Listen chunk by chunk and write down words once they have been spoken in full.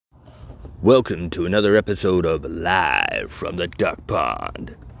Welcome to another episode of Live from the Duck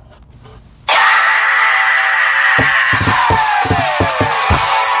Pond.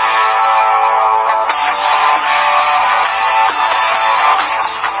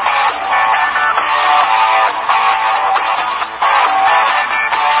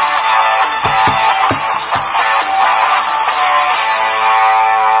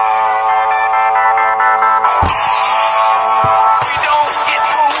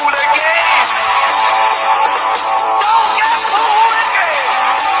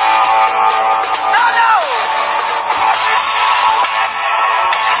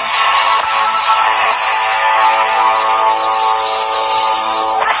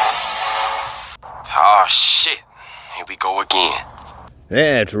 Oh shit, here we go again.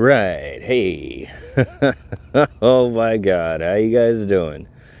 That's right. Hey. Oh my god, how you guys doing?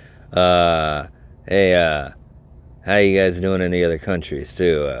 How you guys doing in the other countries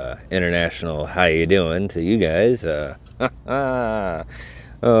too? International how you doing to you guys?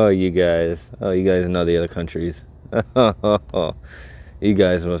 Oh you guys know the other countries. You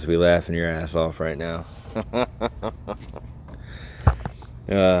guys must be laughing your ass off right now.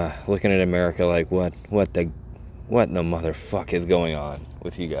 Looking at America like what in the motherfuck is going on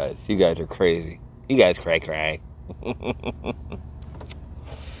with you guys? You guys are crazy. You guys cray.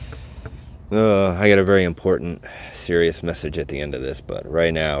 I got a very important, serious message at the end of this, but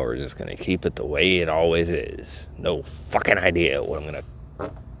right now we're just gonna keep it the way it always is. No fucking idea what I'm gonna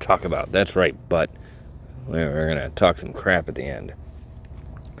talk about. That's right, but we're gonna talk some crap at the end.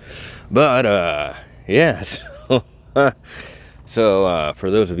 But yeah. So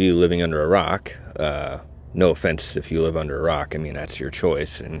for those of you living under a rock, no offense if you live under a rock. I mean, that's your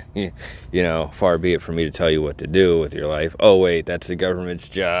choice. And, you know, far be it for me to tell you what to do with your life. Oh, wait, that's the government's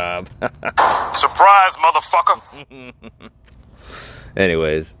job. Surprise, motherfucker!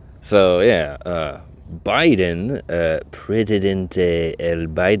 Anyways, so, yeah, Biden, Presidente El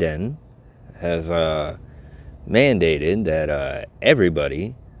Biden, has mandated that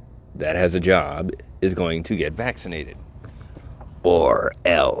everybody that has a job is going to get vaccinated. Or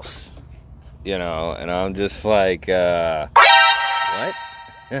else. You know, and I'm just like, what?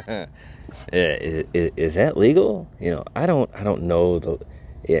 Is that legal? You know, I don't know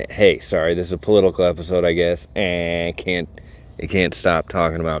hey, sorry, this is a political episode, I guess. And it can't stop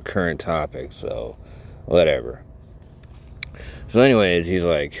talking about current topics, so whatever. So anyways, he's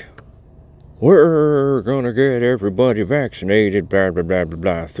like, we're gonna get everybody vaccinated, blah, blah, blah, blah,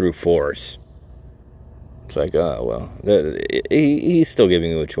 blah, through force. It's like, oh, well, he's still giving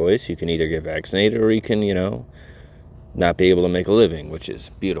you a choice. You can either get vaccinated or you can, you know, not be able to make a living, which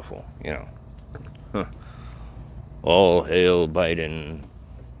is beautiful, you know. All hail Biden.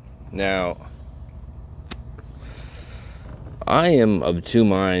 Now, I am of two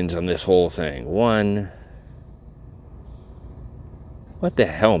minds on this whole thing. One, what the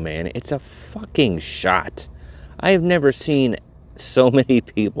hell, man? It's a fucking shot. I have never seen so many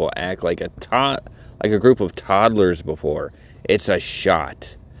people act like a group of toddlers before. It's a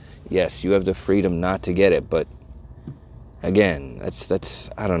shot. Yes, you have the freedom not to get it, but again, that's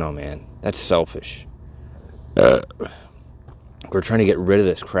I don't know, man. That's selfish. We're trying to get rid of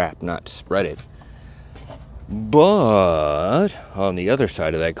this crap, not spread it. But on the other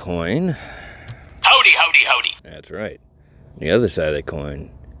side of that coin, Howdy. that's right. On the other side of that coin,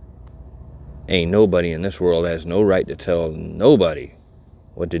 ain't nobody in this world has no right to tell nobody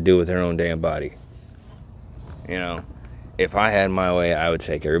what to do with their own damn body. You know, if I had my way, I would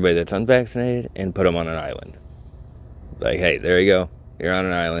take everybody that's unvaccinated and put them on an island. Like, hey, there you go. You're on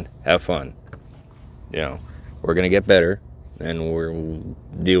an island. Have fun. You know, we're going to get better, and we'll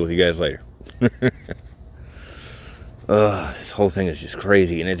deal with you guys later. This whole thing is just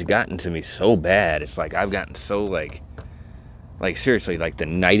crazy, and it's gotten to me so bad. It's like I've gotten so, like seriously, like the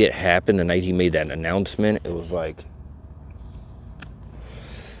night it happened, the night he made that announcement, it was like,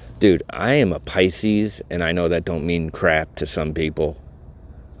 dude, I am a Pisces, and I know that don't mean crap to some people,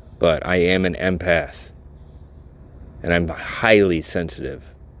 but I am an empath, and I'm highly sensitive.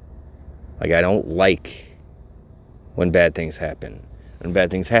 Like, I don't like when bad things happen. When bad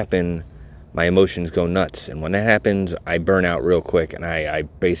things happen, my emotions go nuts, and when that happens, I burn out real quick, and I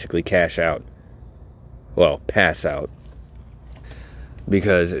basically pass out,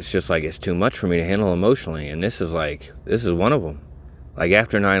 because it's just like, it's too much for me to handle emotionally, and this is one of them. Like,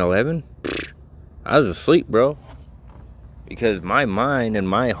 after 9/11, I was asleep, bro. Because my mind and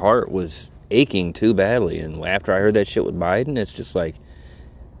my heart was aching too badly. And after I heard that shit with Biden, it's just like,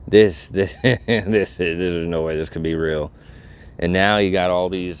 this there's no way this could be real. And now you got all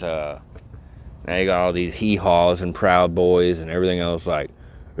these hee-haws and Proud Boys and everything else like,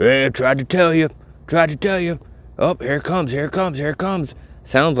 "Hey, tried to tell you. Oh, here it comes.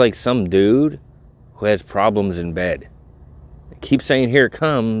 Sounds like some dude who has problems in bed. Keep saying here it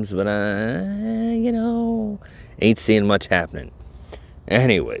comes, but ain't seeing much happening.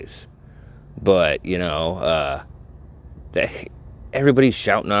 Anyways, but everybody's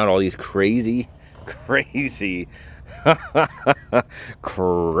shouting out all these crazy crazy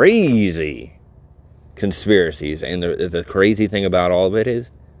conspiracies, and the crazy thing about all of it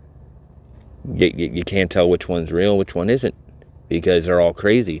is you can't tell which one's real, which one isn't, because they're all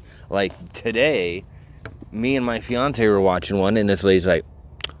crazy. Like today, me and my fiance were watching one, and this lady's like,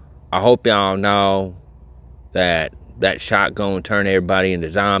 I hope y'all know that shot gonna turn everybody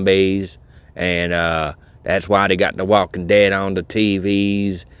into zombies, and that's why they got The Walking Dead on the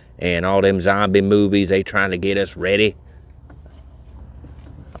TVs and all them zombie movies. They trying to get us ready.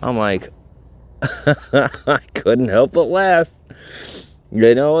 I'm like, I couldn't help but laugh.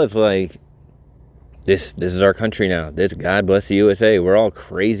 It's like, this is our country now. This, God bless the USA. We're all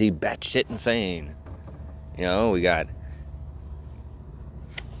crazy, batshit insane. We got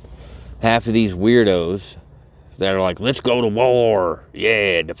half of these weirdos that are like, let's go to war.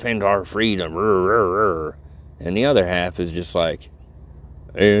 Yeah, defend our freedom. And the other half is just like,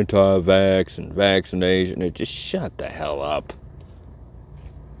 anti-vax and vaccination. It just shut the hell up.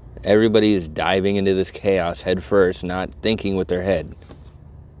 Everybody is diving into this chaos head first, not thinking with their head.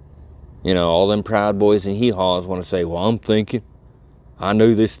 All them Proud Boys and hee-haws want to say, well, I'm thinking. I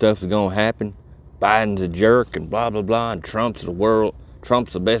knew this stuff's going to happen. Biden's a jerk and blah, blah, blah. And Trump's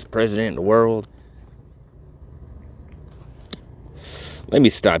the best president in the world. Let me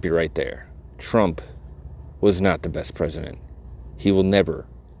stop you right there. Trump was not the best president. He will never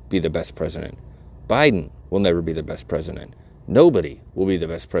be the best president. Biden will never be the best president. Nobody will be the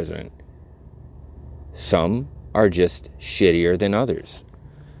best president. Some are just shittier than others.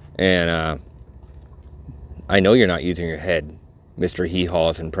 And I know you're not using your head, Mr.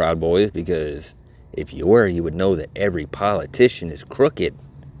 Hee-Haws and Proud Boys, because if you were, you would know that every politician is crooked.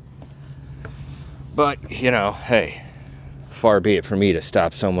 But, hey, far be it for me to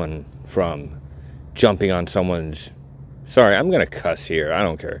stop someone from jumping on someone's... Sorry, I'm going to cuss here. I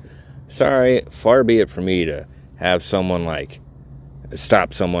don't care. Sorry, far be it for me to have someone,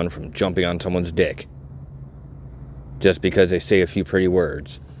 stop someone from jumping on someone's dick. Just because they say a few pretty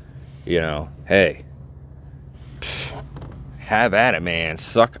words. Hey, have at it, man.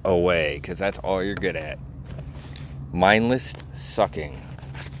 Suck away, because that's all you're good at. Mindless sucking.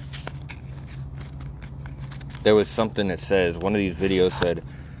 There was something that says, one of these videos said,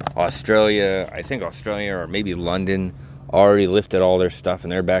 Australia or maybe London already lifted all their stuff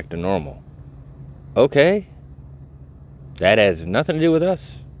and they're back to normal. Okay. That has nothing to do with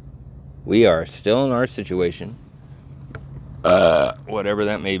us. We are still in our situation. Whatever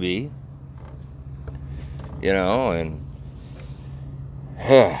that may be. And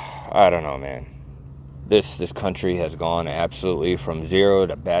I don't know, man. This country has gone absolutely from zero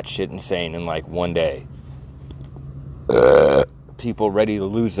to batshit insane in one day. People ready to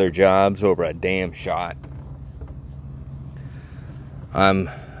lose their jobs over a damn shot.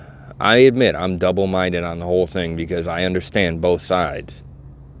 I admit I'm double-minded on the whole thing because I understand both sides.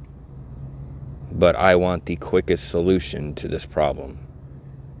 But I want the quickest solution to this problem.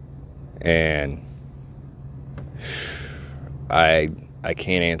 And I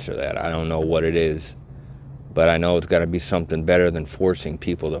can't answer that. I don't know what it is. But I know it's got to be something better than forcing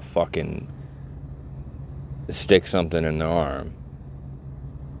people to fucking stick something in their arm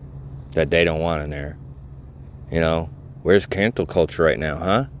that they don't want in there. Where's cancel culture right now,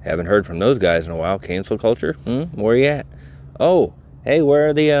 huh? Haven't heard from those guys in a while. Cancel culture? Where you at? Oh, hey, where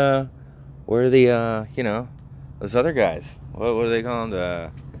are the those other guys? What are they called?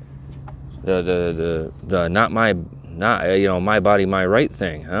 The my body, my right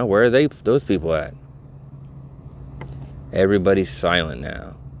thing, huh? Where are those people at? Everybody's silent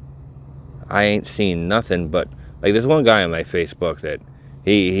now. I ain't seen nothing but, there's one guy on my Facebook that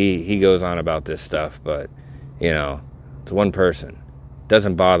he goes on about this stuff, but, it's one person.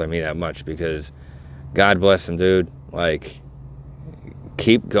 Doesn't bother me that much because God bless him, dude.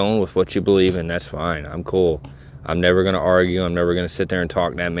 Keep going with what you believe in. That's fine. I'm cool. I'm never going to argue. I'm never going to sit there and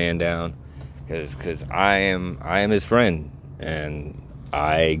talk that man down because I am his friend, and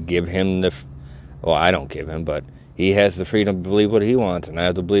I give him I don't give him, but he has the freedom to believe what he wants, and I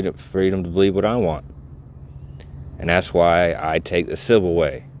have the freedom to believe what I want. And that's why I take the civil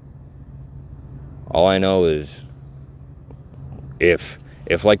way. All I know is if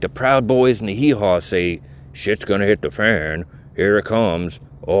the Proud Boys and the hee-haws say, shit's gonna hit the fan, here it comes,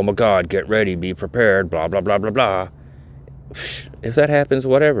 oh my God, get ready, be prepared, blah, blah, blah, blah, blah. If that happens,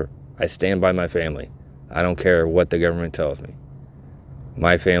 whatever. I stand by my family. I don't care what the government tells me.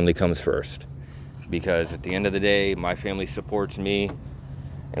 My family comes first. Because at the end of the day, my family supports me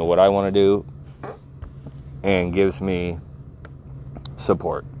and what I want to do and gives me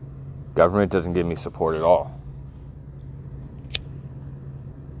support. Government doesn't give me support at all.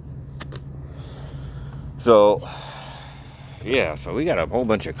 So, yeah, so we got a whole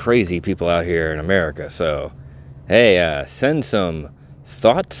bunch of crazy people out here in America. So, hey, send some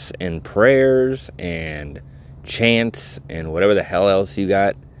thoughts and prayers and chants and whatever the hell else you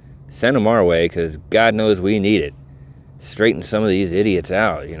got. Send them our way, because God knows we need it. Straighten some of these idiots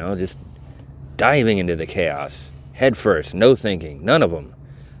out, just diving into the chaos. Head first, no thinking, none of them.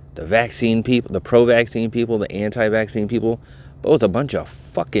 The vaccine people, the pro-vaccine people, the anti-vaccine people, both a bunch of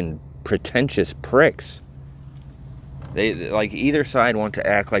fucking pretentious pricks. They, like, either side want to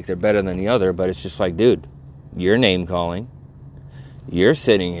act like they're better than the other, but it's just like, dude, you're name-calling. You're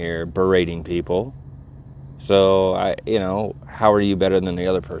sitting here berating people. So, how are you better than the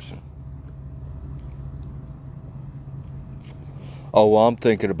other person? Oh, well, I'm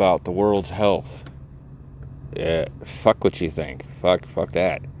thinking about the world's health. Yeah, fuck what you think. Fuck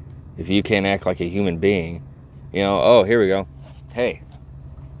that. If you can't act like a human being, oh, here we go. Hey,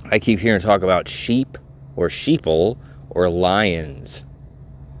 I keep hearing talk about sheep or sheeple or lions.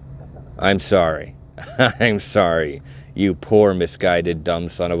 I'm sorry. I'm sorry, you poor misguided dumb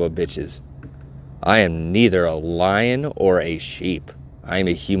son of a bitches. I am neither a lion or a sheep. I am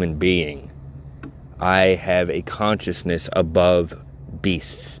a human being. I have a consciousness above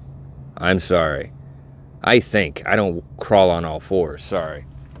beasts. I'm sorry. I think. I don't crawl on all fours. Sorry.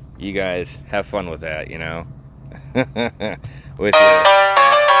 You guys have fun with that, With you. Yeah,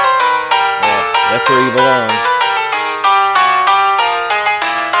 that's where you belong.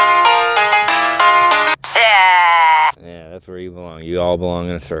 Yeah, that's where you belong. You all belong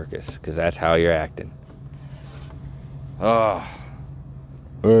in a circus, because that's how you're acting. Oh.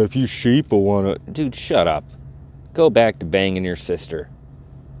 If you sheep will want to... Dude, shut up. Go back to banging your sister.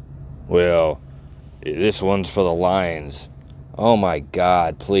 Well, this one's for the lions. Oh my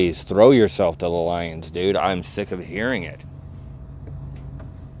God, please, throw yourself to the lions, dude. I'm sick of hearing it.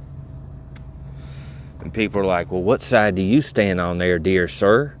 And people are like, well, what side do you stand on there, dear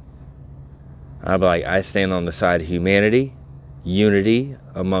sir? I'm like, I stand on the side of humanity, unity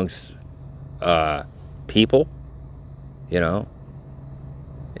amongst people,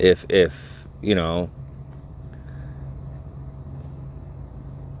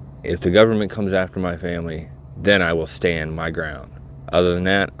 If the government comes after my family, then I will stand my ground. Other than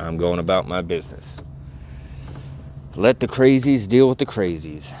that, I'm going about my business. Let the crazies deal with the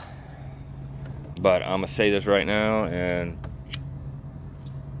crazies. But I'm going to say this right now, and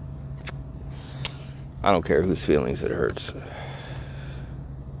I don't care whose feelings it hurts.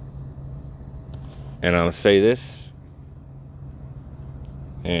 And I'm going to say this,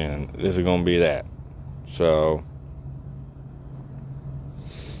 and this is going to be that. So,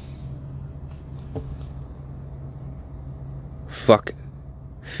 fuck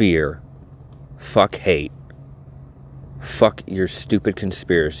fear. Fuck hate. Fuck your stupid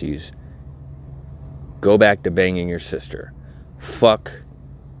conspiracies. Go back to banging your sister. Fuck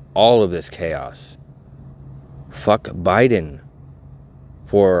all of this chaos. Fuck Biden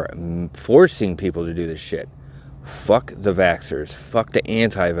for forcing people to do this shit. Fuck the vaxxers. Fuck the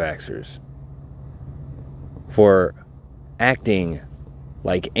anti-vaxxers for acting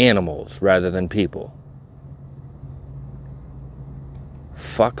like animals rather than people.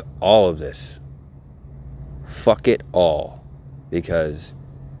 Fuck all of this. Fuck it all. Because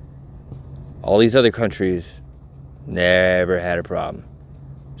all these other countries never had a problem.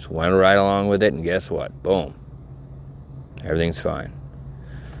 Just went right along with it, and guess what? Boom. Everything's fine.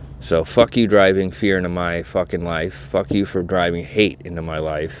 So fuck you driving fear into my fucking life. Fuck you for driving hate into my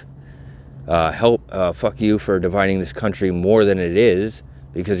life. Fuck you for dividing this country more than it is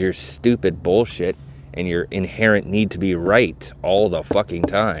because your stupid bullshit and your inherent need to be right all the fucking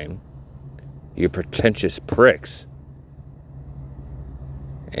time. You pretentious pricks.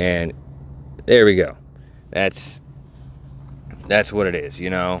 And there we go. That's what it is,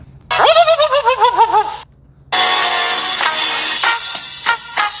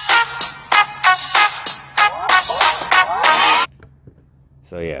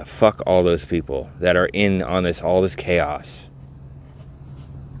 So yeah, fuck all those people that are in on all this chaos.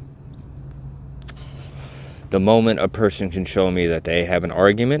 The moment a person can show me that they have an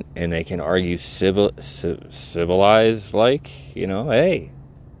argument and they can argue civilized, hey,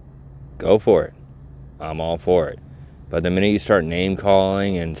 go for it. I'm all for it. But the minute you start name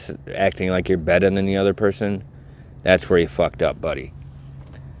calling and acting like you're better than the other person, That's where you fucked up, buddy.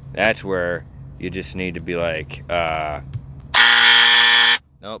 That's where you just need to be like,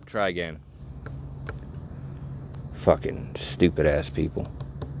 nope, try again. Fucking stupid ass people.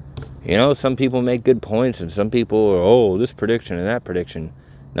 You know, some people make good points and some people are, oh, this prediction and that prediction.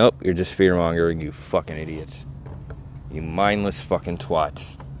 Nope, you're just fear-mongering, you fucking idiots. You mindless fucking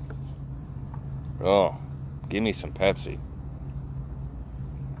twats. Oh, give me some Pepsi.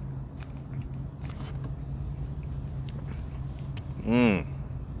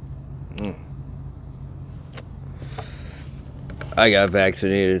 I got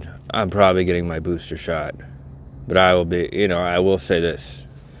vaccinated. I'm probably getting my booster shot. But I will be, I will say this.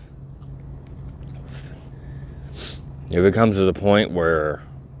 If it comes to the point where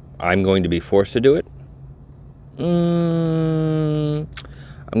I'm going to be forced to do it, I'm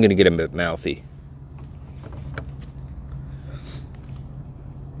going to get a bit mouthy.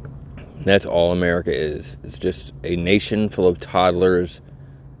 That's all America is. It's just a nation full of toddlers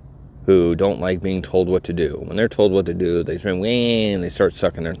who don't like being told what to do. When they're told what to do, they scream, wah, and they start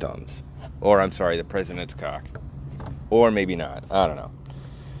sucking their thumbs. Or, I'm sorry, the president's cock. Or maybe not. I don't know.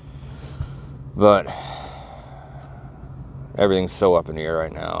 But everything's so up in the air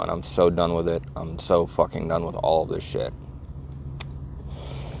right now, and I'm so done with it. I'm so fucking done with all of this shit.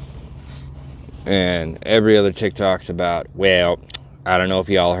 And every other TikTok's about, well, I don't know if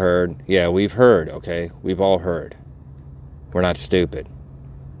y'all heard. Yeah, we've heard, okay? We've all heard. We're not stupid.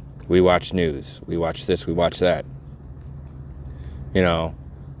 We watch news. We watch this, we watch that.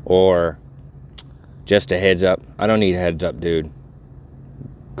 Or just a heads up. I don't need a heads up, dude.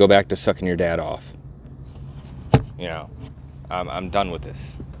 Go back to sucking your dad off. I'm done with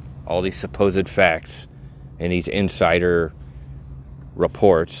this. All these supposed facts and these insider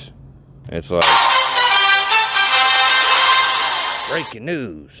reports. It's like, breaking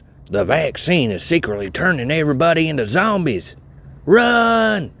news. The vaccine is secretly turning everybody into zombies.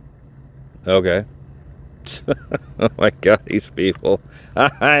 Run! Okay. Oh my God, these people.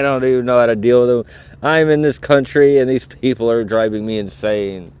 I don't even know how to deal with them. I'm in this country and these people are driving me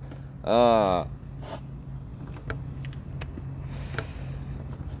insane.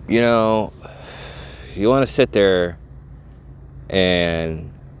 You want to sit there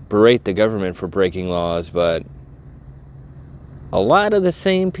and berate the government for breaking laws, but a lot of the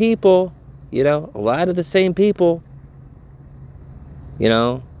same people,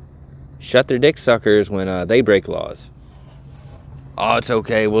 shut their dick suckers when they break laws. Oh, it's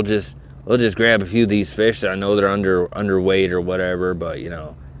okay. We'll just grab a few of these fish that I know they're underweight or whatever, but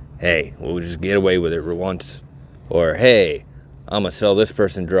hey, we'll just get away with it for once. Or hey, I'm gonna sell this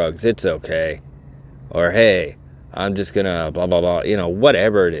person drugs. It's okay. Or hey, I'm just gonna blah blah blah.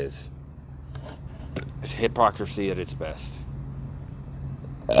 Whatever it is. It's hypocrisy at its best.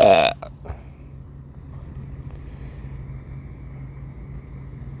 The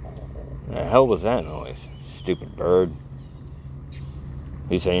hell was that noise? Stupid bird.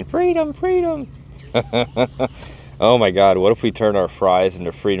 He's saying, freedom, freedom. Oh my God, what if we turn our fries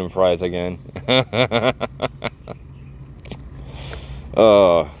into freedom fries again?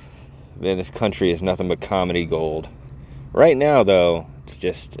 Oh, man, this country is nothing but comedy gold. Right now, though, it's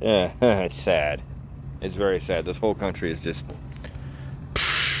just, it's sad. It's very sad. This whole country is just...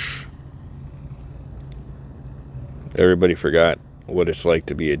 Everybody forgot what it's like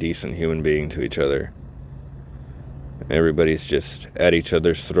to be a decent human being to each other. Everybody's just at each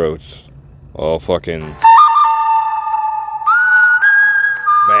other's throats. All fucking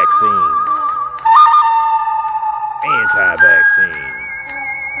vaccines. Anti-vaccine.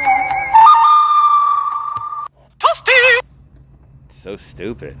 Toasty! So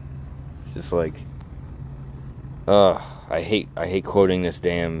stupid. It's just like, I hate quoting this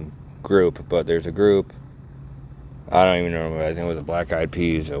damn group, but there's a group. I don't even know. I think it was the Black Eyed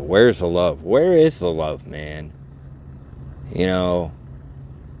Peas. Where's the love? Where is the love, man? I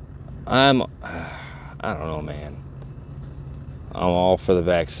don't know, man. I'm all for the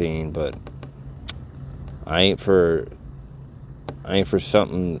vaccine, but I ain't for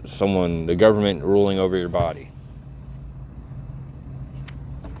the government ruling over your body.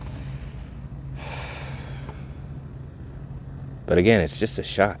 But again, it's just a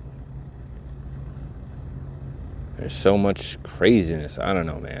shot. There's so much craziness. I don't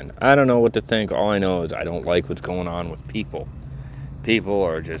know, man. I don't know what to think. All I know is I don't like what's going on with people. People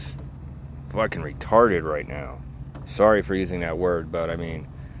are just fucking retarded right now. Sorry for using that word, but I mean,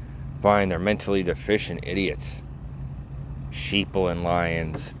 fine, they're mentally deficient idiots. Sheeple and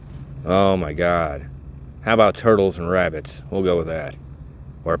lions. Oh my God. How about turtles and rabbits? We'll go with that.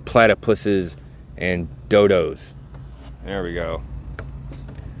 Or platypuses and dodos. There we go.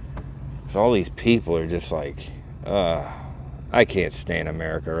 So all these people are just like I can't stand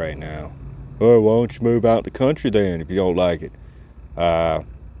America right now. Oh, why don't you move out the country then if you don't like it?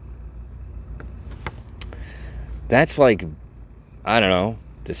 That's like, I don't know,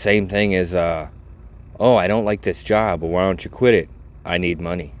 the same thing as, oh, I don't like this job, but why don't you quit it? I need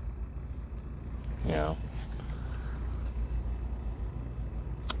money. You know?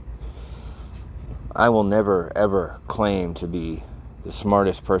 I will never, ever claim to be the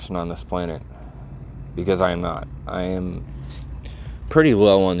smartest person on this planet, because I am not. I am pretty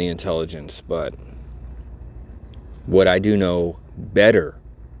low on the intelligence, but what I do know better,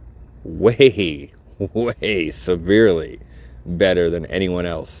 way severely better than anyone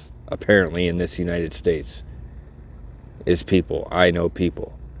else, apparently in this United States, is people. I know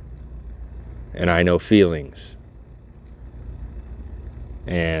people. And I know feelings.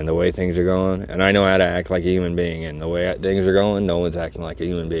 And the way things are going. And I know how to act like a human being. And the way things are going, no one's acting like a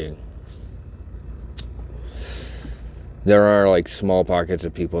human being. There are like small pockets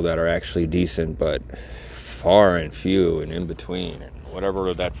of people that are actually decent, but far and few and in between. And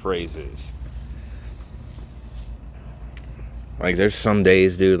whatever that phrase is. Like, there's some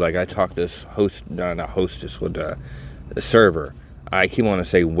days, dude, like, I talk this not hostess, with the server. I keep wanting to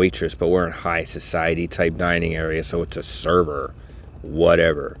say waitress, but we're in high society type dining area, so it's a server.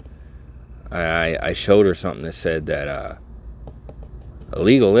 Whatever. I showed her something that said that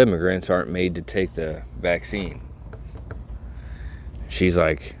illegal immigrants aren't made to take the vaccine. She's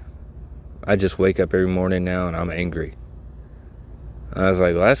like, I just wake up every morning now and I'm angry. I was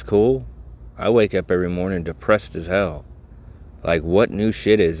like, well, that's cool. I wake up every morning depressed as hell. Like, what new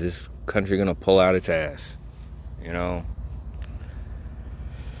shit is this country gonna pull out its ass? You know?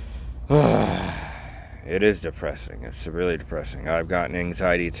 It is depressing. It's really depressing. I've gotten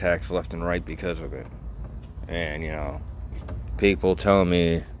anxiety attacks left and right because of it. And, you know, people tell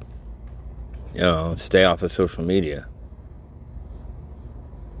me, you know, stay off of social media.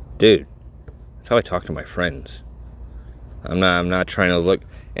 Dude, that's how I talk to my friends. I'm not trying to look,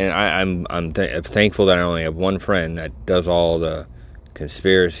 and I'm thankful that I only have one friend that does all the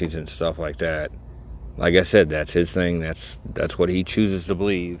conspiracies and stuff like that. Like I said, that's his thing. That's what he chooses to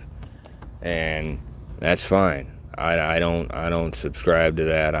believe, and that's fine. I don't subscribe to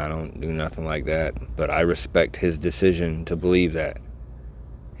that. I don't do nothing like that. But I respect his decision to believe that.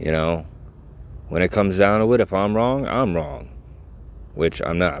 You know, when it comes down to it, if I'm wrong, I'm wrong, which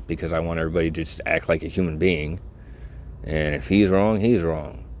I'm not, because I want everybody to just act like a human being. And if he's wrong, he's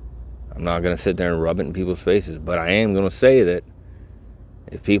wrong. I'm not going to sit there and rub it in people's faces. But I am going to say that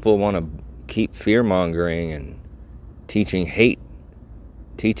if people want to keep fear-mongering and teaching hate,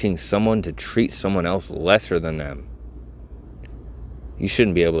 teaching someone to treat someone else lesser than them, you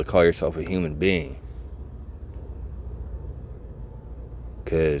shouldn't be able to call yourself a human being.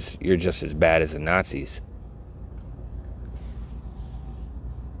 Because you're just as bad as the Nazis.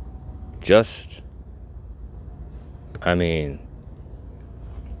 I mean,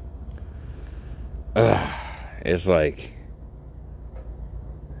 it's like,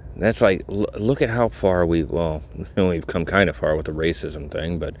 that's like, look at how far we've come kind of far with the racism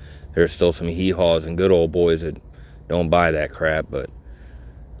thing, but there's still some hee-haws and good old boys that don't buy that crap, but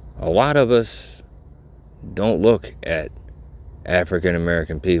a lot of us don't look at African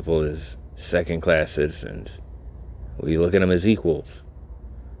American people as second-class citizens. We look at them as equals.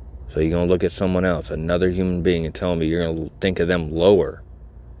 So you're going to look at someone else, another human being, and tell me you're going to think of them lower.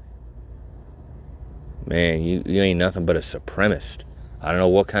 Man, you ain't nothing but a supremacist. I don't know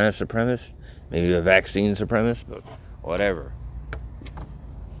what kind of supremacist. Maybe a vaccine supremacist, but whatever.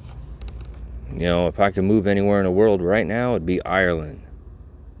 You know, if I could move anywhere in the world right now, it'd be Ireland.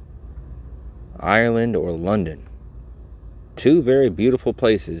 Ireland or London. Two very beautiful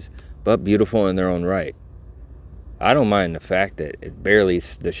places, but beautiful in their own right. I don't mind the fact that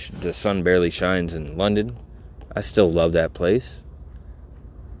the sun barely shines in London. I still love that place.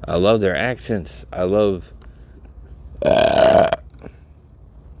 I love their accents. I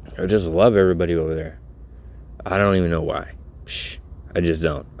just love everybody over there. I don't even know why. I just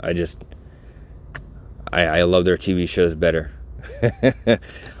don't. I love their TV shows better.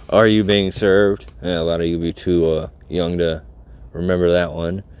 Are You Being Served? Yeah, a lot of you be too young to remember that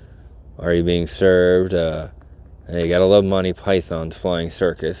one. Are You Being Served? You gotta love Monty Python's Flying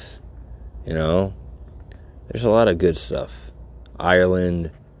Circus. You know, there's a lot of good stuff.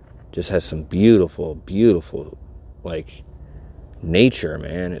 Ireland just has some beautiful, beautiful, like, nature,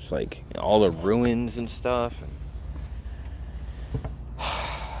 man. It's like all the ruins and stuff.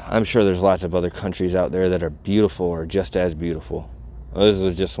 I'm sure there's lots of other countries out there that are beautiful or just as beautiful. Those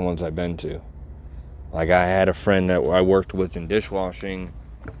are just the ones I've been to. Like, I had a friend that I worked with in dishwashing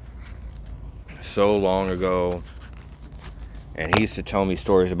so long ago. And he used to tell me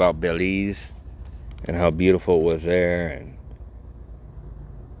stories about Belize and how beautiful it was there. And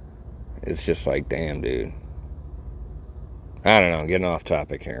it's just like, damn, dude. I don't know, getting off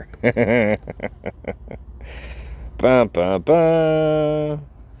topic here. Bum, bum, bum.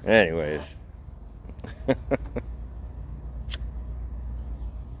 Anyways.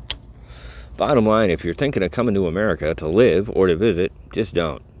 Bottom line, if you're thinking of coming to America to live or to visit, just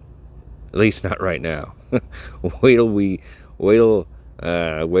don't. At least not right now. wait till we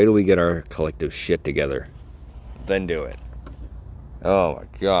get our collective shit together. Then do it. Oh my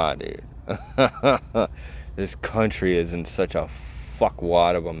god, dude. This country is in such a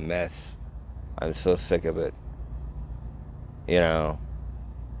fuckwad of a mess. I'm so sick of it. You know,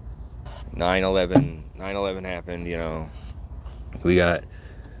 9/11 happened, you know. We got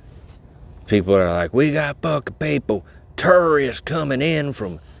people that are like, we got fucking people, tourists coming in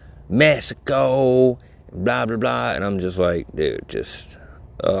from Mexico, blah, blah, blah. And I'm just like, dude, just,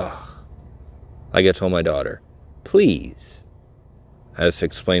 ugh. Like I told my daughter, please. I was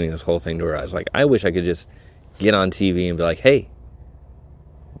explaining this whole thing to her. I was like, I wish I could just get on TV and be like, hey,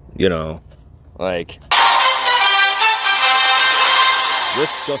 you know, like,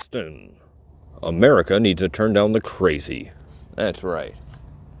 disgusting. America needs to turn down the crazy. That's right.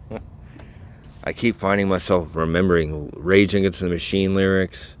 I keep finding myself remembering Rage Against the Machine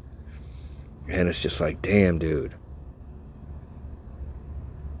lyrics. And it's just like, damn, dude.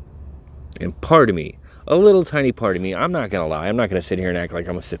 And part of me, a little tiny part of me, I'm not going to lie. I'm not going to sit here and act like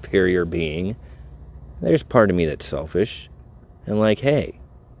I'm a superior being. There's part of me that's selfish. And like, hey,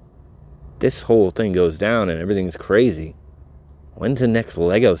 this whole thing goes down and everything's crazy. When's the next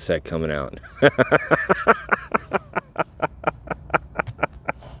Lego set coming out?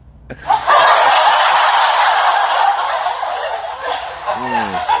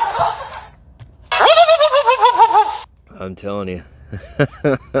 I'm telling you.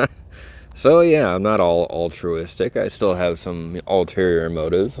 So yeah, I'm not all altruistic. I still have some ulterior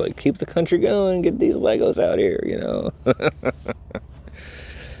motives, like keep the country going, get these Legos out here, you know.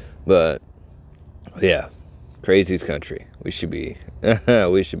 But yeah, crazy's country. We should be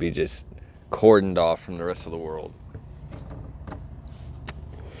just cordoned off from the rest of the world.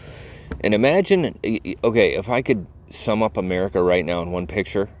 And imagine, okay, if I could sum up America right now in one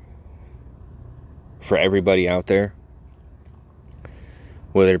picture for everybody out there,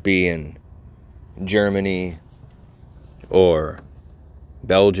 whether it be in Germany or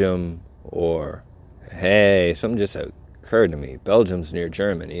Belgium or, hey, something just occurred to me. Belgium's near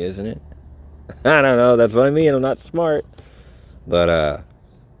Germany, isn't it? I don't know. That's what I mean. I'm not smart. But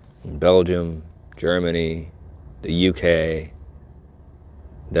Belgium, Germany, the UK,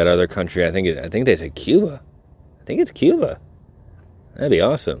 that other country, I think they said Cuba. I think it's Cuba. That'd be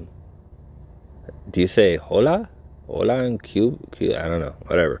awesome. Do you say hola? Hola in Cuba? I don't know.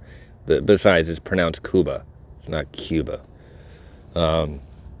 Whatever. But besides, it's pronounced Cuba. It's not Cuba. So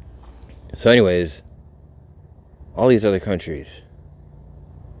anyways, all these other countries.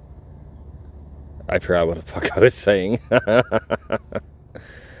 I forgot what the fuck I was saying.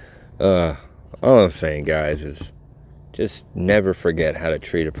 All I'm saying, guys, is just never forget how to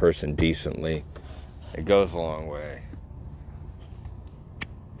treat a person decently. It goes a long way.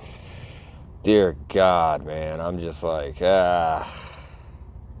 Dear God, man, I'm just like,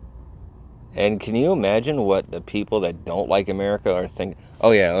 And can you imagine what the people that don't like America are thinking?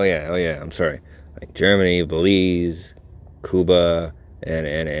 Oh yeah, I'm sorry. Like Germany, Belize, Cuba,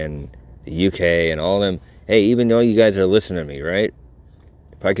 and the UK, and all them. Hey, even though you guys are listening to me, right?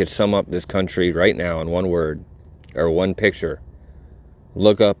 If I could sum up this country right now in one word, or one picture,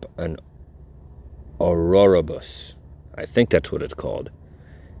 look up an Ouroboros. I think that's what it's called.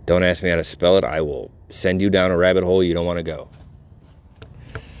 Don't ask me how to spell it. I will send you down a rabbit hole you don't want to go.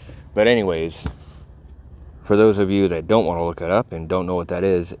 But anyways, for those of you that don't want to look it up and don't know what that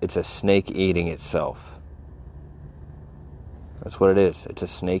is, it's a snake eating itself. That's what it is. It's a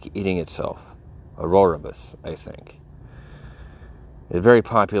snake eating itself. Ouroboros, I think. It's a very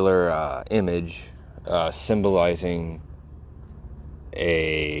popular image symbolizing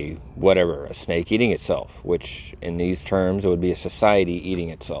a snake eating itself, which in these terms it would be a society eating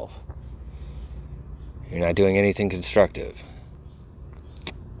itself. You're not doing anything constructive.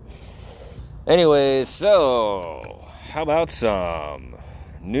 Anyways, so how about some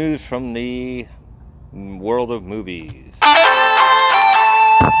news from the world of movies?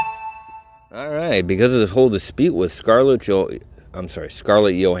 Alright, because of this whole dispute with Scarlett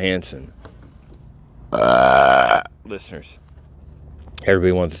Johansson. Listeners,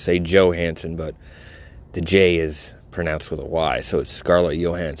 everybody wants to say Johansson, but the J is pronounced with a Y, so it's Scarlett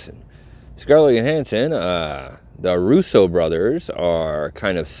Johansson. Scarlett Johansson, the Russo brothers are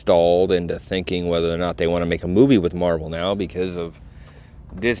kind of stalled into thinking whether or not they want to make a movie with Marvel now because of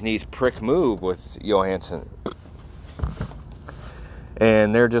Disney's prick move with Johansson.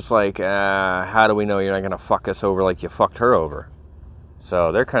 And they're just like, how do we know you're not going to fuck us over like you fucked her over?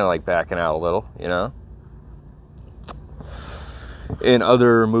 So they're kind of like backing out a little, you know? In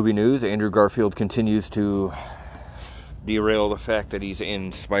other movie news, Andrew Garfield continues to derail the fact that he's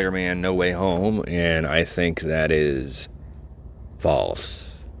in Spider-Man No Way Home, and I think that is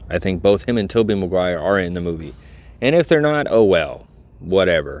false. I think both him and Tobey Maguire are in the movie. And if they're not, oh well,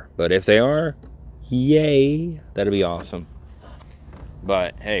 whatever. But if they are, yay, that'd be awesome.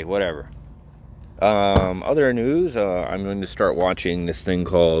 But hey, whatever. Other news, I'm going to start watching this thing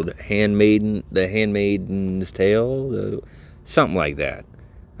called The Handmaiden's Tale, something like that.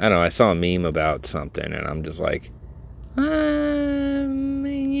 I don't know, I saw a meme about something, and I'm just like, I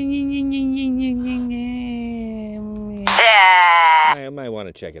might want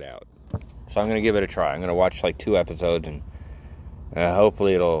to check it out. So I'm going to give it a try. I'm going to watch like 2 episodes, and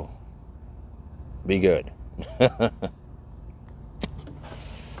hopefully it'll be good.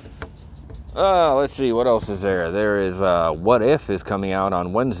 Let's see, what else is there? There is, What If is coming out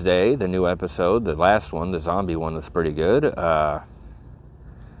on Wednesday, the new episode. The last one, the zombie one, was pretty good. I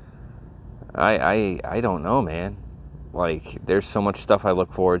don't know, man. Like, there's so much stuff I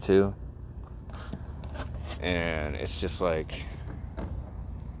look forward to. And it's just like,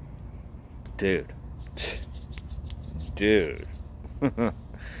 dude.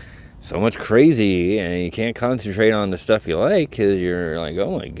 So much crazy, and you can't concentrate on the stuff you like because you're like,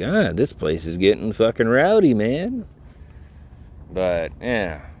 oh my god, this place is getting fucking rowdy, man. But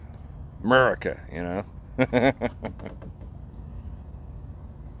yeah, America, you know.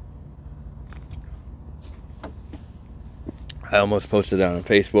 I almost posted that on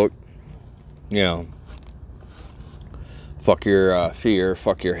Facebook. You know, fuck your fear,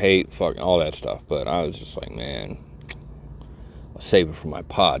 fuck your hate, fuck all that stuff. But I was just like, man, save it for my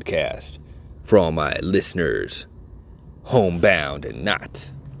podcast, for all my listeners, homebound and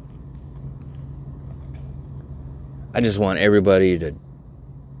not. I just want everybody to,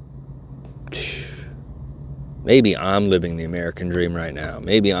 maybe I'm living the American dream right now.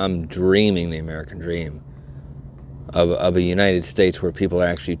 Maybe I'm dreaming the American dream of a United States where people are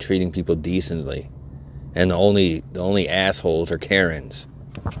actually treating people decently, and the only assholes are Karens,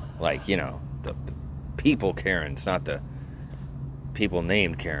 like, you know, the people Karens, not the people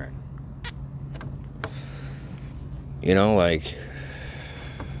named Karen. You know, like,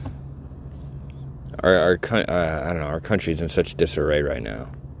 I don't know, our country's in such disarray right now.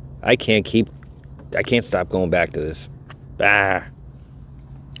 I can't stop going back to this.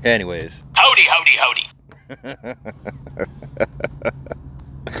 Anyways. Howdy, howdy, howdy.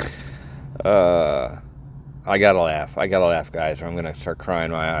 I gotta laugh, guys, or I'm gonna start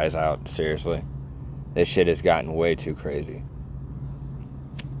crying my eyes out. Seriously, this shit has gotten way too crazy.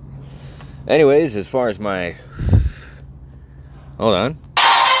 Anyways, as far as my... Hold on.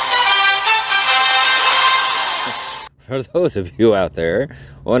 For those of you out there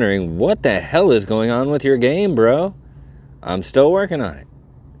wondering what the hell is going on with your game, bro, I'm still working on it.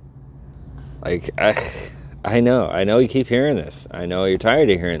 Like, I know you keep hearing this. I know you're tired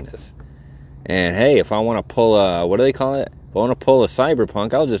of hearing this. And hey, if I want to pull a... What do they call it? If I want to pull a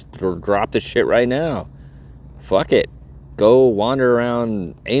Cyberpunk, I'll just drop this shit right now. Fuck it. Go wander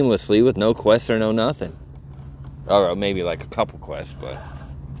around aimlessly with no quests or no nothing. Or maybe like a couple quests, but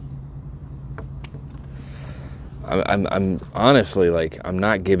I'm honestly, like, I'm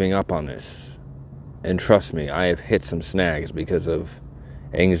not giving up on this. And trust me, I have hit some snags because of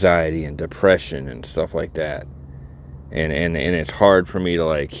anxiety and depression and stuff like that. And it's hard for me to,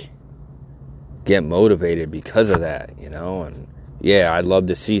 like, get motivated because of that, you know? And yeah, I'd love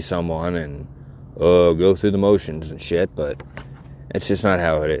to see someone and go through the motions and shit, but it's just not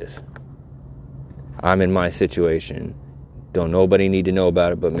how it is. I'm in my situation. Don't nobody need to know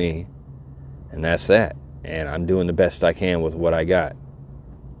about it but me. And that's that. And I'm doing the best I can with what I got.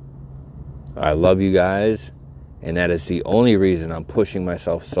 I love you guys, and that is the only reason I'm pushing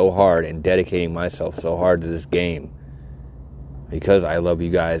myself so hard and dedicating myself so hard to this game. Because I love you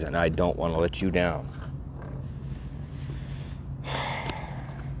guys and I don't want to let you down.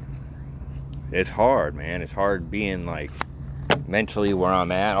 It's hard, man. It's hard being, like, mentally where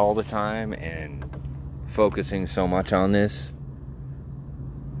I'm at all the time and focusing so much on this.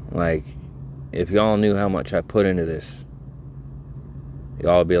 Like, if y'all knew how much I put into this,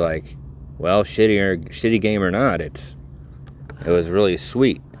 y'all would be like, well, shitty game or not, it was really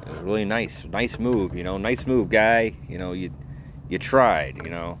sweet. It was really nice move, you know, nice move, guy. You know, you tried, you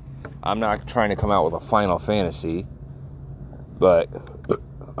know. I'm not trying to come out with a Final Fantasy, but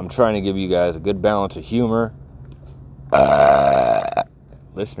I'm trying to give you guys a good balance of humor,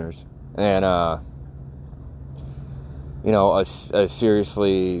 listeners, and you know, a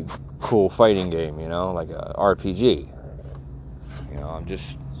seriously cool fighting game, you know, like a RPG. You know, I'm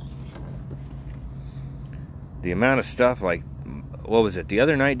just, the amount of stuff, like, what was it, the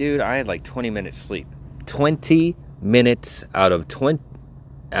other night, dude, I had like 20 minutes sleep. 20 minutes out of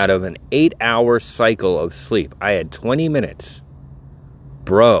an 8-hour cycle of sleep. I had 20 minutes.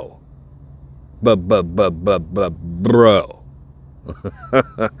 Bro. Bro.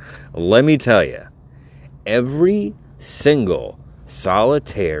 Let me tell you, every single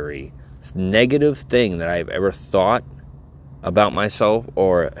solitary negative thing that I've ever thought about myself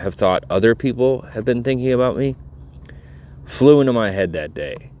or have thought other people have been thinking about me flew into my head that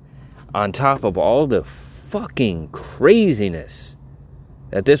day. On top of all the fucking craziness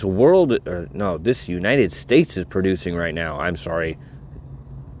that this United States is producing right now. I'm sorry.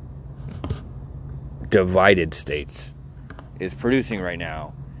 Divided States is producing right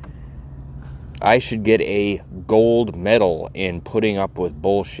now. I should get a gold medal in putting up with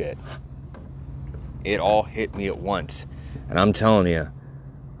bullshit. It all hit me at once. And I'm telling you,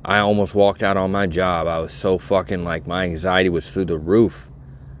 I almost walked out on my job. I was so fucking, like, my anxiety was through the roof.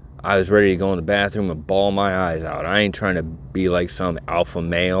 I was ready to go in the bathroom and bawl my eyes out. I ain't trying to be like some alpha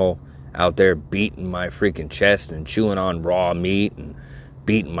male out there beating my freaking chest and chewing on raw meat and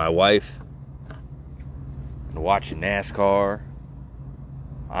beating my wife and watching NASCAR.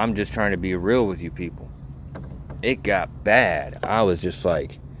 I'm just trying to be real with you people. It got bad. I was just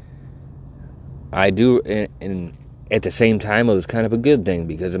like, and at the same time, it was kind of a good thing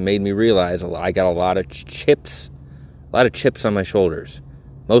because it made me realize I got a lot of chips on my shoulders.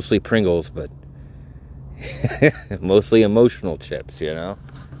 Mostly Pringles, but mostly emotional chips, you know?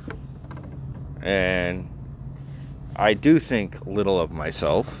 And I do think little of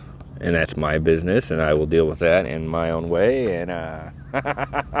myself, and that's my business, and I will deal with that in my own way, and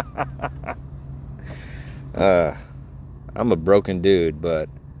I'm a broken dude, but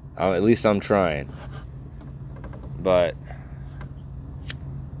at least I'm trying. But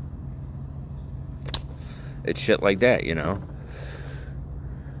it's shit like that, you know?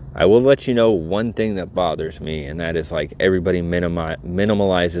 I will let you know one thing that bothers me, and that is like everybody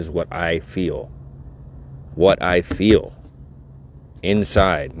minimalizes what I feel. What I feel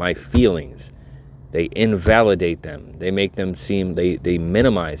inside, my feelings. They invalidate them. They make them seem, they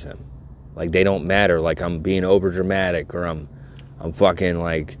minimize them. Like they don't matter, like I'm being over dramatic or I'm fucking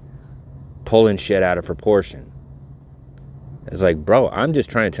like pulling shit out of proportion. It's like, bro, I'm just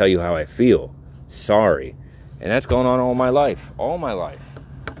trying to tell you how I feel. Sorry. And that's going on all my life. All my life.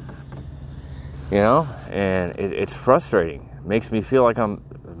 You know? And it's frustrating. It makes me feel like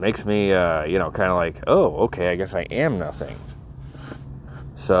makes me, kind of like, oh, okay, I guess I am nothing.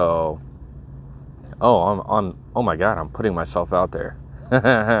 So, oh my God, I'm putting myself out there.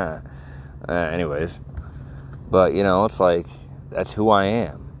 Anyways. But, you know, it's like, that's who I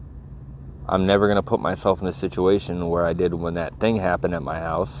am. I'm never going to put myself in the situation where I did when that thing happened at my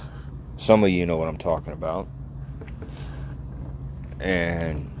house. Some of you know what I'm talking about.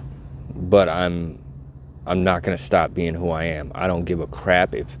 But I'm not going to stop being who I am. I don't give a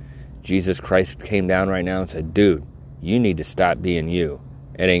crap if Jesus Christ came down right now and said, dude, you need to stop being you.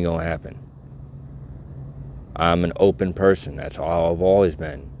 It ain't going to happen. I'm an open person. That's all I've always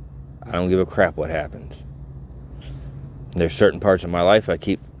been. I don't give a crap what happens. There's certain parts of my life I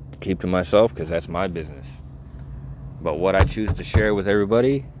keep to myself because that's my business. But what I choose to share with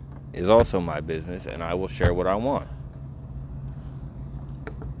everybody is also my business, and I will share what I want.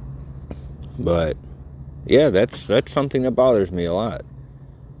 But yeah, that's something that bothers me a lot.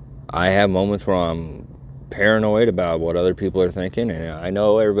 I have moments where I'm paranoid about what other people are thinking, and I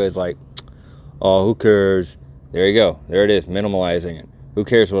know everybody's like, oh, who cares? There you go. There it is, minimalizing it. Who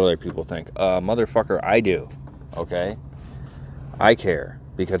cares what other people think? Motherfucker, I do. Okay? I care.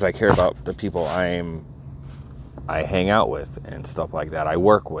 Because I care about the people I hang out with and stuff like that. I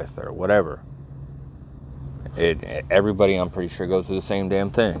work with or whatever. Everybody, I'm pretty sure, goes through the same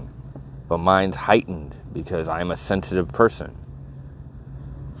damn thing. But mine's heightened because I'm a sensitive person.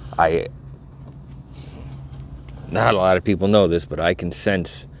 Not a lot of people know this, but I can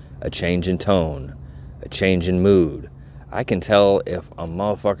sense a change in tone, a change in mood. I can tell if a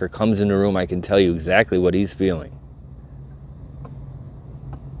motherfucker comes in the room, I can tell you exactly what he's feeling.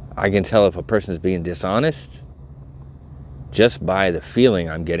 I can tell if a person is being dishonest just by the feeling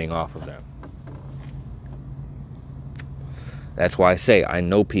I'm getting off of them. That's why I say I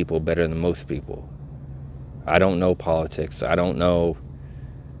know people better than most people. I don't know politics. I don't know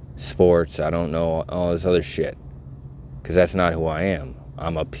sports. I don't know all this other shit. Because that's not who I am.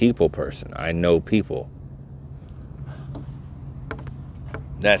 I'm a people person. I know people.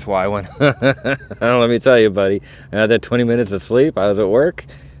 That's why when, let me tell you, buddy, I had that 20 minutes of sleep. I was at work.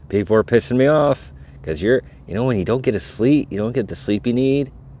 People were pissing me off. Because when you don't get you don't get the sleep you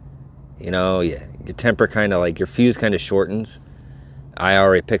need. Your temper kind of like, your fuse kind of shortens. I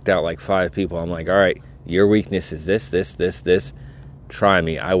already picked out like 5 people. I'm like, all right, your weakness is this. Try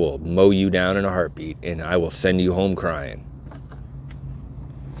me. I will mow you down in a heartbeat, and I will send you home crying.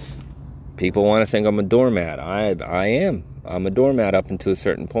 People want to think I'm a doormat. I am. I'm a doormat up until a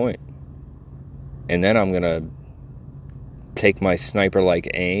certain point. And then I'm going to take my sniper-like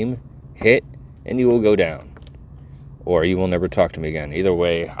aim, hit, and you will go down. Or you will never talk to me again. Either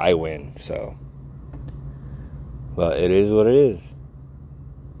way, I win. So, but it is what it is.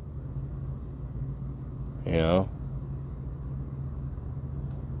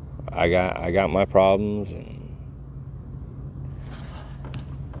 I got my problems and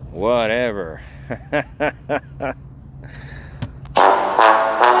whatever.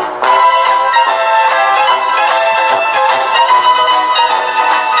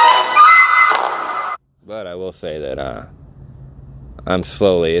 But I will say that I'm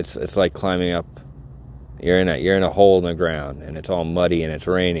slowly. It's like climbing up. You're in a hole in the ground, and it's all muddy and it's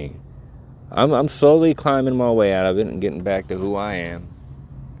raining. I'm slowly climbing my way out of it and getting back to who I am,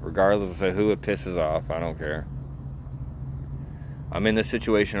 regardless of who it pisses off. I don't care. I'm in the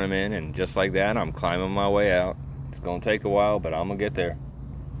situation I'm in, and just like that, I'm climbing my way out. It's gonna take a while, but I'm gonna get there.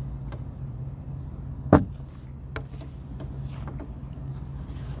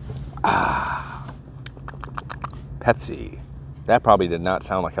 Pepsi. That probably did not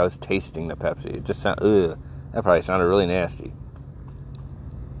sound like I was tasting the Pepsi. It just sounded, that probably sounded really nasty.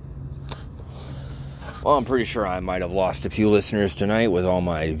 Well, I'm pretty sure I might have lost a few listeners tonight with all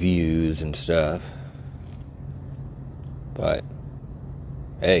my views and stuff. But,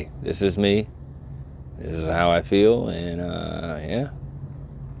 hey, this is me. This is how I feel, and, yeah.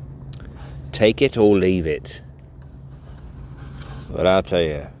 Take it or leave it. But I'll tell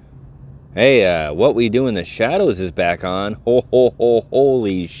you. Hey, What We Do in the Shadows is back on.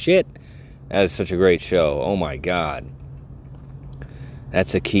 Holy shit. That is such a great show. Oh my God.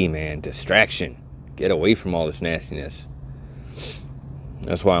 That's the key, man. Distraction. Get away from all this nastiness.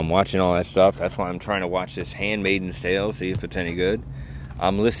 That's why I'm watching all that stuff. That's why I'm trying to watch this Handmaid's Tale, see if it's any good.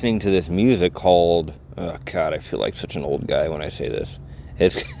 I'm listening to this music called... Oh God, I feel like such an old guy when I say this.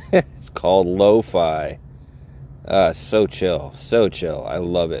 It's called Lo-Fi. So chill. So chill. I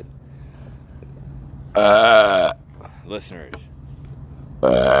love it. Listeners.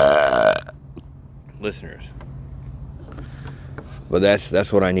 But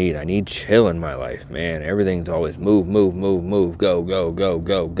that's what I need. I need chill in my life, man. Everything's always move,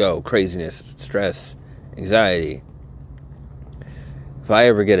 go. Craziness, stress, anxiety. If I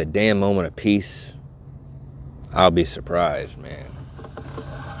ever get a damn moment of peace, I'll be surprised, man.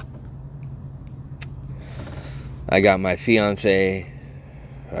 I got my fiance.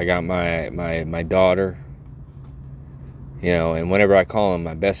 I got my daughter, and whenever I call him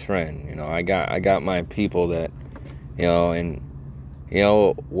my best friend, I got my people that, and,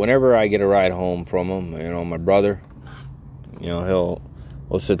 whenever I get a ride home from him, my brother, we'll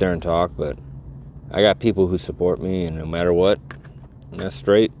sit there and talk, but I got people who support me, and no matter what, that's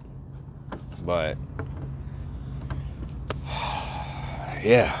straight, but,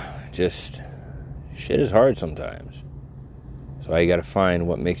 yeah, just, shit is hard sometimes. So you gotta find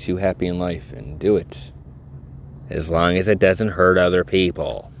what makes you happy in life and do it. As long as it doesn't hurt other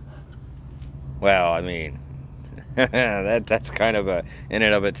people. Well, I mean, that's kind of in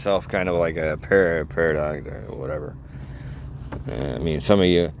and of itself, kind of like a paradox or whatever. I mean, some of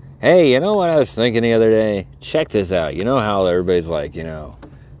you, hey, you know what I was thinking the other day? Check this out. You know how everybody's like, no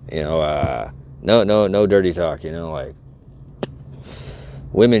dirty talk, like,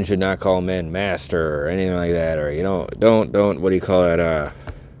 women should not call men master or anything like that, or don't what do you call it?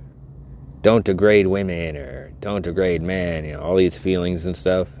 Don't degrade women or don't degrade men. All these feelings and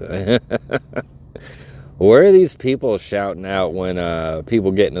stuff. Where are these people shouting out when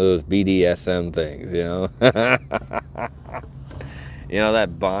people get into those BDSM things?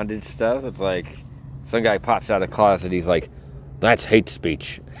 That bondage stuff. It's like some guy pops out of the closet. He's like, "That's hate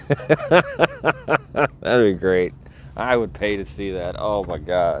speech." That'd be great. I would pay to see that. Oh my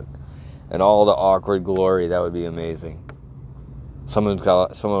God. And all the awkward glory, that would be amazing. Someone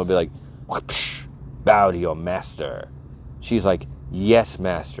would be like, "Whoopsh, bow to your master." She's like, "Yes,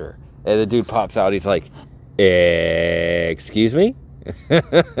 master." And the dude pops out, he's like, "Excuse me?"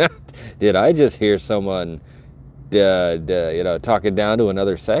 Did I just hear someone talking down to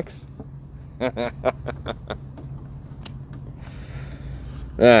another sex. I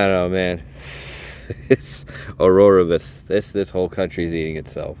don't know, man. It's Aurora, this whole country's eating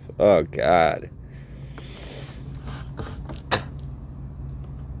itself. Oh God.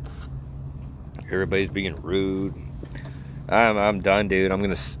 Everybody's being rude. I'm done, dude. I'm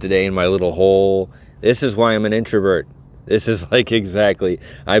gonna stay in my little hole. This is why I'm an introvert. This is like exactly.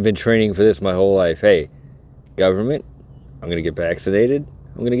 I've been training for this my whole life. Hey, government, I'm gonna get vaccinated.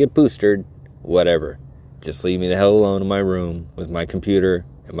 I'm gonna get boosted. Whatever. Just leave me the hell alone in my room with my computer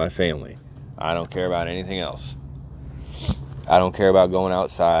and my family. I don't care about anything else. I don't care about going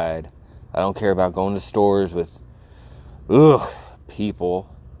outside. I don't care about going to stores with people.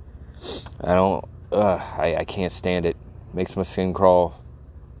 I can't stand it. Makes my skin crawl.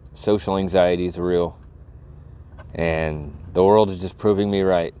 Social anxiety is real. And the world is just proving me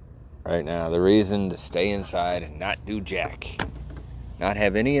right now. The reason to stay inside and not do jack. Not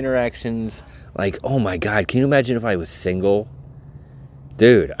have any interactions. Like, oh my God, can you imagine if I was single?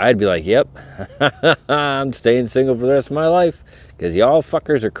 Dude, I'd be like, yep, I'm staying single for the rest of my life. Because y'all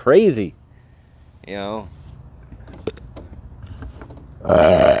fuckers are crazy. You know?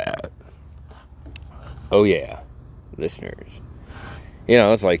 Oh yeah, listeners. You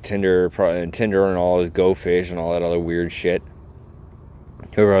know, it's like Tinder and all this Go Fish and all that other weird shit.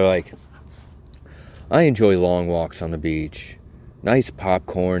 Who are like, I enjoy long walks on the beach, nice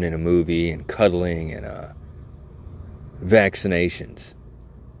popcorn and a movie and cuddling and vaccinations.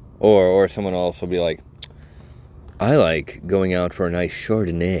 Or someone else will be like, I like going out for a nice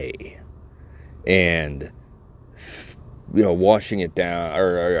Chardonnay and, washing it down,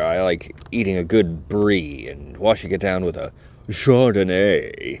 or I like eating a good brie and washing it down with a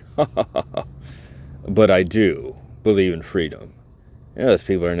Chardonnay. But I do believe in freedom. Those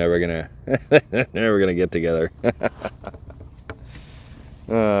people are never gonna get together.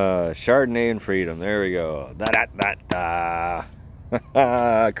 Chardonnay and freedom. There we go.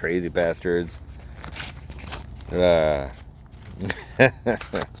 Crazy bastards. Hey,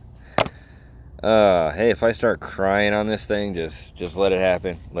 if I start crying on this thing, just let it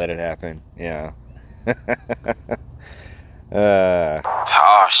happen. Let it happen. Yeah.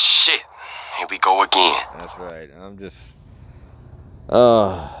 Oh, shit. Here we go again. That's right. I'm just...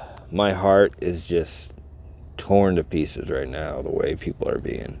 my heart is just torn to pieces right now, the way people are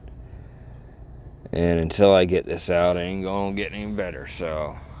being. And until I get this out, I ain't gonna get any better,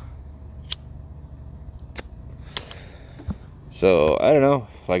 so... So, I don't know.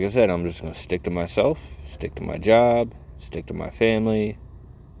 Like I said, I'm just gonna stick to myself, stick to my job, stick to my family,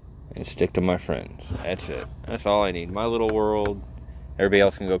 and stick to my friends. That's it. That's all I need. My little world. Everybody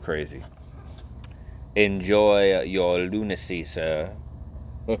else can go crazy. Enjoy your lunacy, sir.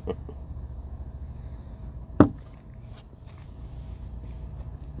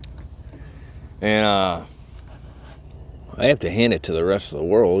 And I have to hand it to the rest of the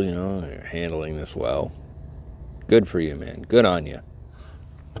world, they're handling this well. Good for you, man. Good on you.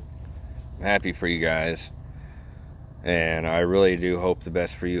 I'm happy for you guys. And I really do hope the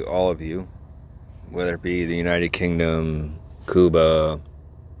best for you, all of you. Whether it be the United Kingdom, Cuba,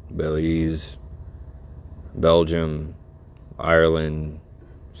 Belize, Belgium, Ireland,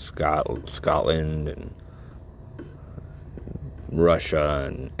 Scotland, and Russia,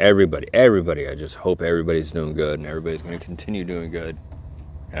 and everybody. I just hope everybody's doing good, and everybody's going to continue doing good.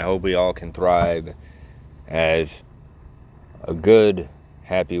 And I hope we all can thrive as a good,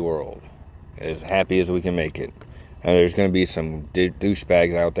 happy world. As happy as we can make it. And there's going to be some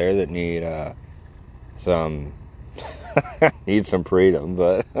douchebags out there that need some freedom,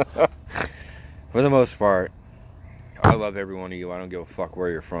 but for the most part, I love every one of you. I don't give a fuck where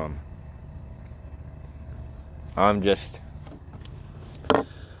you're from. I'm just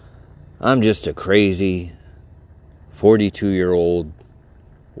a crazy 42-year-old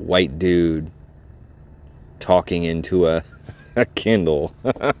white dude talking into a Kindle.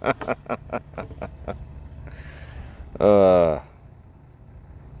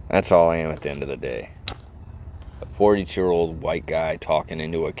 That's all I am at the end of the day. A 42-year-old white guy talking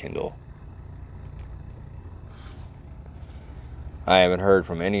into a Kindle. I haven't heard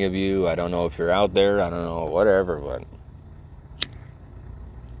from any of you. I don't know if you're out there. I don't know, whatever, but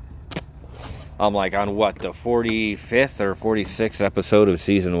I'm like on the 45th or 46th episode of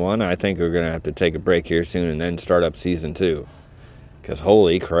season 1. I think we're going to have to take a break here soon and then start up season 2. Because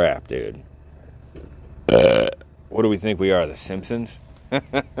holy crap, dude. What do we think we are, the Simpsons? Howdy,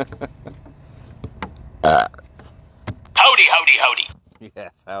 howdy, howdy.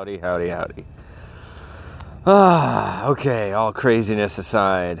 Yes, howdy. Okay, all craziness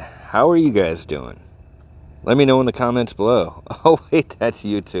aside, how are you guys doing? Let me know in the comments below. Oh, wait, that's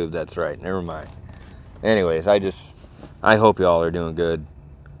YouTube. That's right. Never mind. Anyways, I hope y'all are doing good.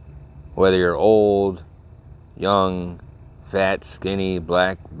 Whether you're old, young, fat, skinny,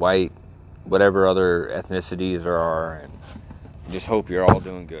 black, white, whatever other ethnicities there are. And I just hope you're all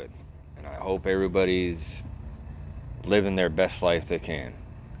doing good. And I hope everybody's living their best life they can.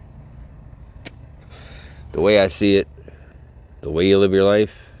 The way I see it, the way you live your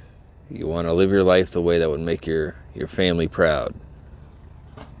life, you want to live your life the way that would make your family proud.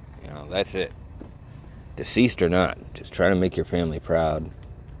 You know, that's it. Deceased or not, just try to make your family proud.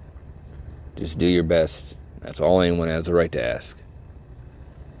 Just do your best. That's all anyone has the right to ask.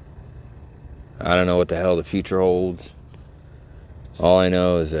 I don't know what the hell the future holds. All I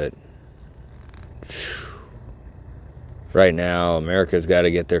know is that right now, America's got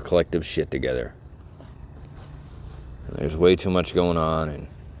to get their collective shit together. There's way too much going on, and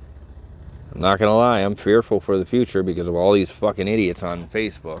I'm not going to lie, I'm fearful for the future because of all these fucking idiots on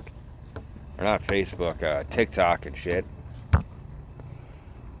Facebook. Or not Facebook, TikTok and shit.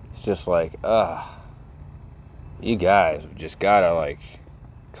 It's just like, you guys just gotta, like,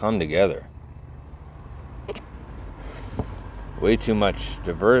 come together. Way too much I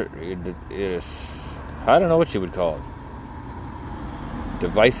don't know what you would call it.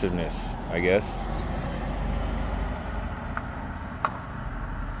 Divisiveness, I guess.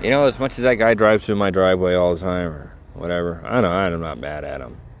 You know, as much as that guy drives through my driveway all the time or whatever, I know I'm not mad at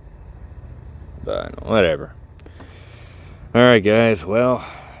him. But whatever. Alright, guys, well,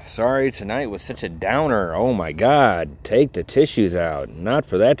 sorry tonight was such a downer. Oh my God, take the tissues out. Not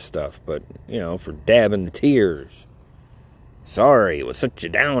for that stuff, but, you know, for dabbing the tears. Sorry, it was such a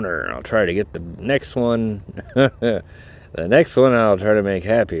downer. I'll try to get the next one. The next one I'll try to make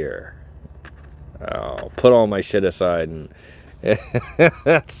happier. I'll put all my shit aside and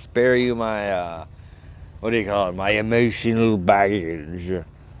spare you my, what do you call it? My emotional baggage.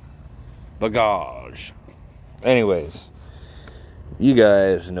 Bagage. Anyways, you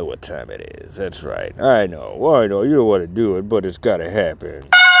guys know what time it is. That's right. I know. You don't want to do it, but it's gotta happen.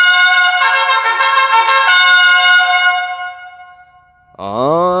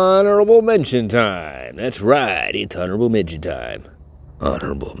 Honorable mention time. That's right. It's honorable mention time.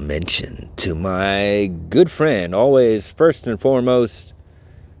 Honorable mention to my good friend, always first and foremost,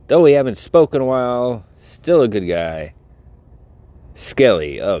 though we haven't spoken in a while, still a good guy,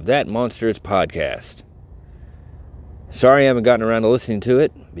 Skelly of That Monsters Podcast. Sorry I haven't gotten around to listening to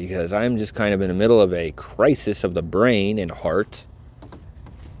it, because I'm just kind of in the middle of a crisis of the brain and heart.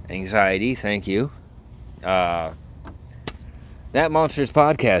 Anxiety, thank you. That Monsters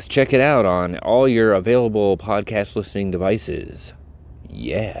Podcast, check it out on all your available podcast listening devices.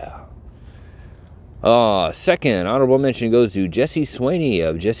 Yeah. Second honorable mention goes to Jesse Swaney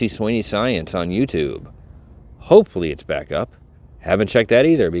of Jesse Swaney Science on YouTube. Hopefully it's back up. Haven't checked that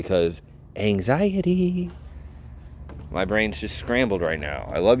either because anxiety. My brain's just scrambled right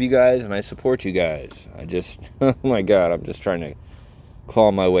now. I love you guys and I support you guys. Oh my God, I'm just trying to claw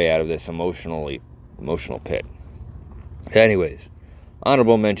my way out of this emotional pit. Anyways,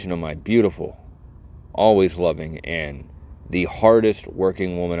 honorable mention of my beautiful, always loving, and the hardest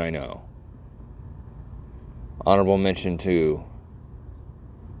working woman I know. Honorable mention to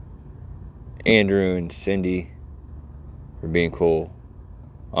Andrew and Cindy for being cool.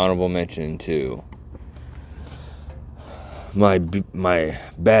 Honorable mention to my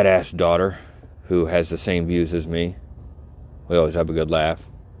badass daughter, who has the same views as me. We always have a good laugh.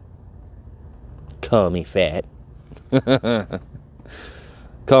 Call me fat.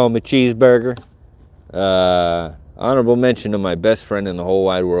 Call me cheeseburger. Honorable mention to my best friend in the whole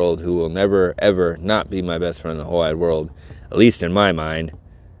wide world, who will never, ever not be my best friend in the whole wide world, at least in my mind,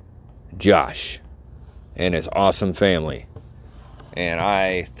 Josh, and his awesome family. And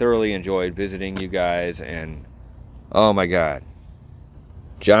I thoroughly enjoyed visiting you guys, and oh my God,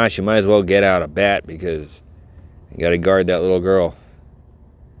 Josh, you might as well get out a bat, because you got to guard that little girl.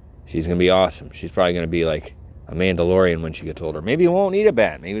 She's going to be awesome. She's probably going to be like a Mandalorian when she gets older. Maybe you won't need a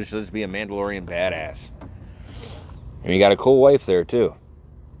bat. Maybe she'll just be a Mandalorian badass. And you got a cool wife there, too.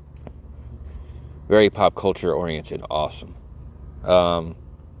 Very pop culture oriented. Awesome.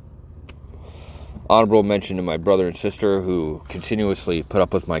 Honorable mention to my brother and sister, who continuously put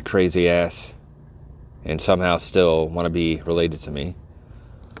up with my crazy ass and somehow still want to be related to me.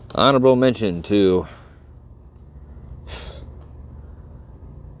 Honorable mention to,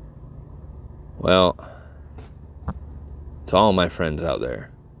 well, to all my friends out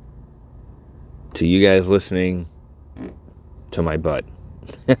there. To you guys listening, to my butt.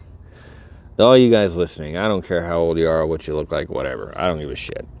 To all you guys listening, I don't care how old you are, what you look like, whatever. I don't give a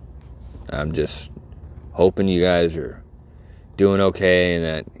shit. I'm just hoping you guys are doing okay and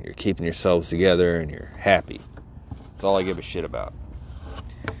that you're keeping yourselves together and you're happy. That's all I give a shit about.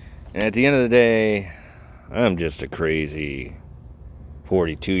 And at the end of the day, I'm just a crazy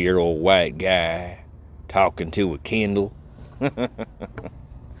 42-year-old white guy talking to a Kindle.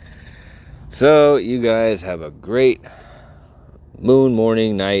 So, you guys have a great moon,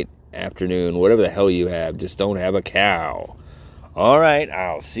 morning, night, afternoon, whatever the hell you have. Just don't have a cow. Alright,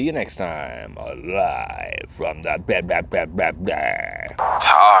 I'll see you next time. Live from the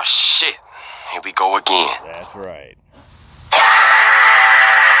Oh, shit. Here we go again. That's right.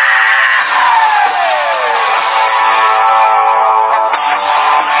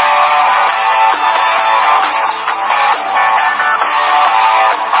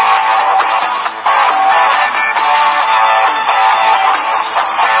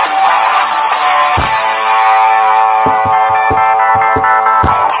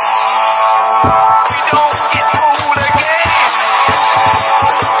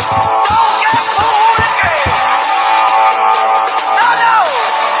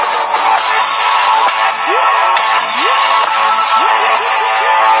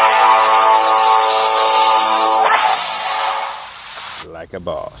 Like a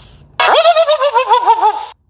boss.